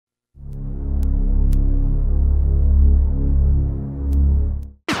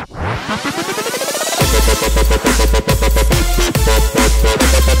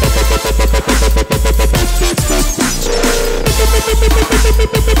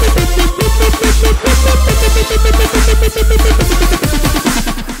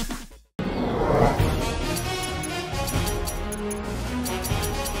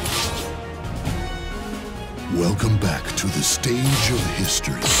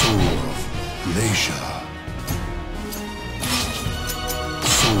Soul of Leisha.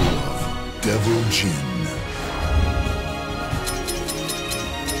 Soul of Devil Jin.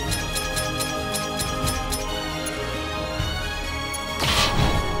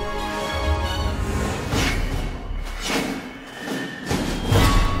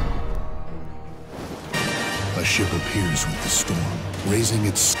 A ship appears with the storm, raising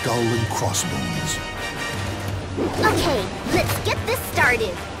its skull and crossbones. Okay, let's get this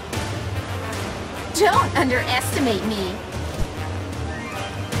started. Don't underestimate me.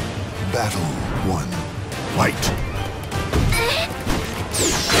 Battle 1. Fight!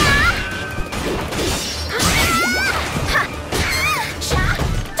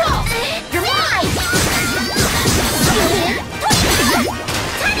 You're mine!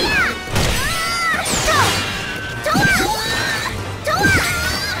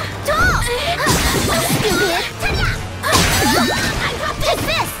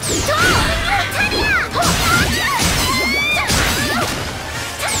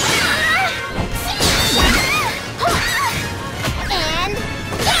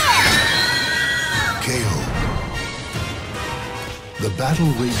 The battle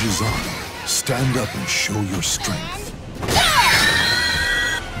rages on. Stand up and show your strength.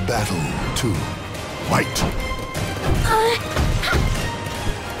 Battle 2. Fight!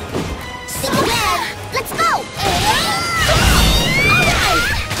 Let's go! Alright!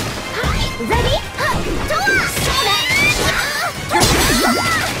 Ready?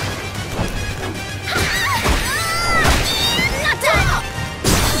 Not done!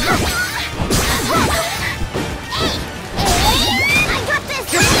 I got this!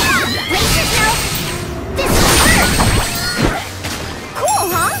 Brace yourself! This will work! Cool,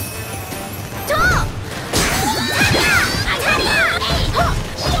 huh?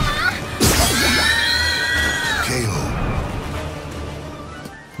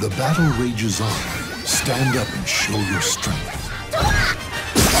 The battle rages on. Stand up and show your strength.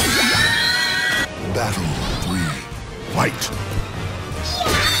 Battle 3. Fight!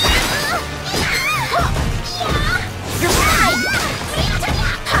 You're right!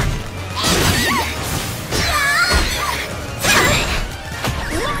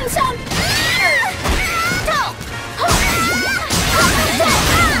 Learn some manners!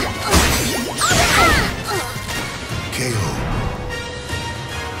 KO.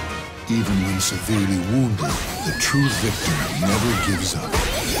 Even when severely wounded, the true victor never gives up.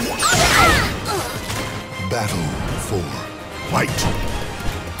 Battle 4. Fight!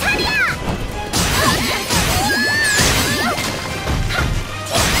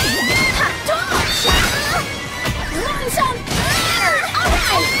 Learn some manners!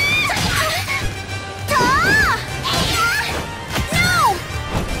 Alright! No!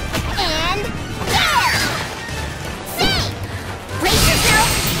 And there! See! Brace yourself!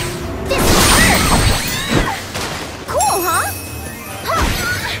 This will work! Cool, huh?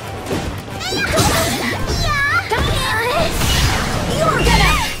 Yeah! Got it! You're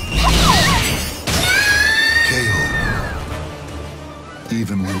gonna... KO.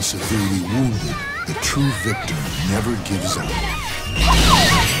 Even when severely wounded, the true victor never gives up.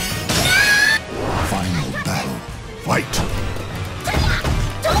 Final battle. Fight!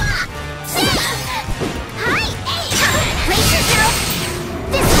 Brace yourself!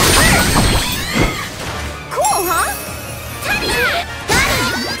 This will work! Cool, huh?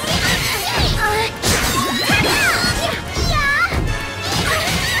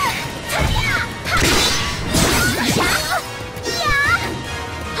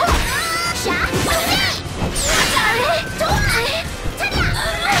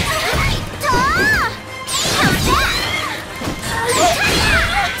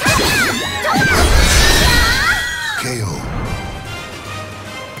 KO.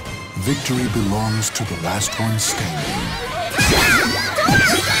 Victory belongs to the last one standing.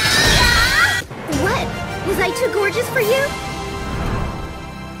 What? Was I too gorgeous for you?